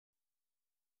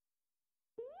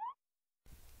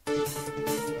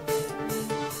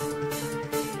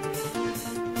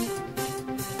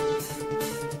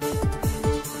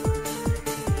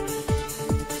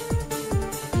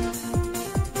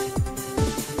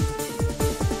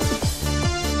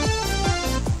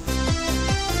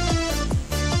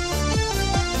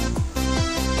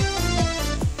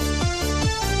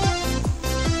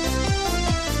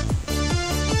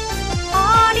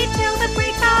Party till the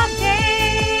break of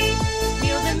day.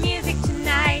 Feel the music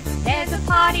tonight, there's a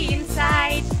party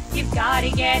inside. You've gotta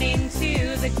get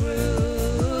into the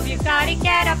groove. You've gotta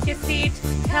get off your seat,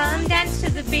 come dance to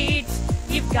the beat.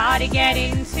 You've gotta get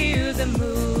into the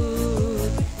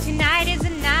mood. Tonight is a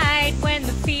night when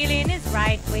the feeling is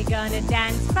right. We're gonna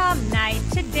dance from night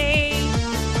to day.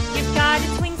 You've gotta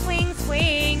swing, swing,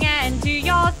 swing and do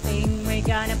your thing. We're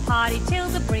gonna party till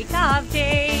the break of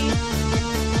day.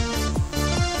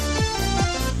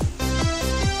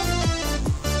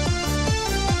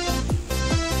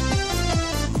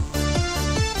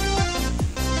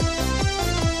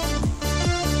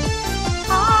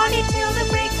 Party till the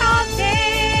break of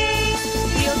day.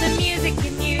 Feel the music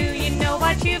in you, you know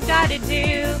what you've gotta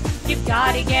do. You've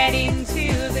gotta get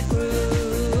into the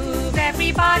groove.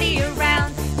 Everybody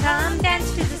around, come dance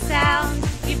to the sound.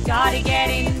 You've gotta get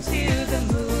into the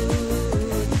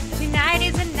mood. Tonight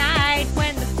is a night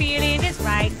when the feeling is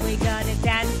right. We're gonna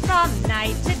dance from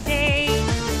night to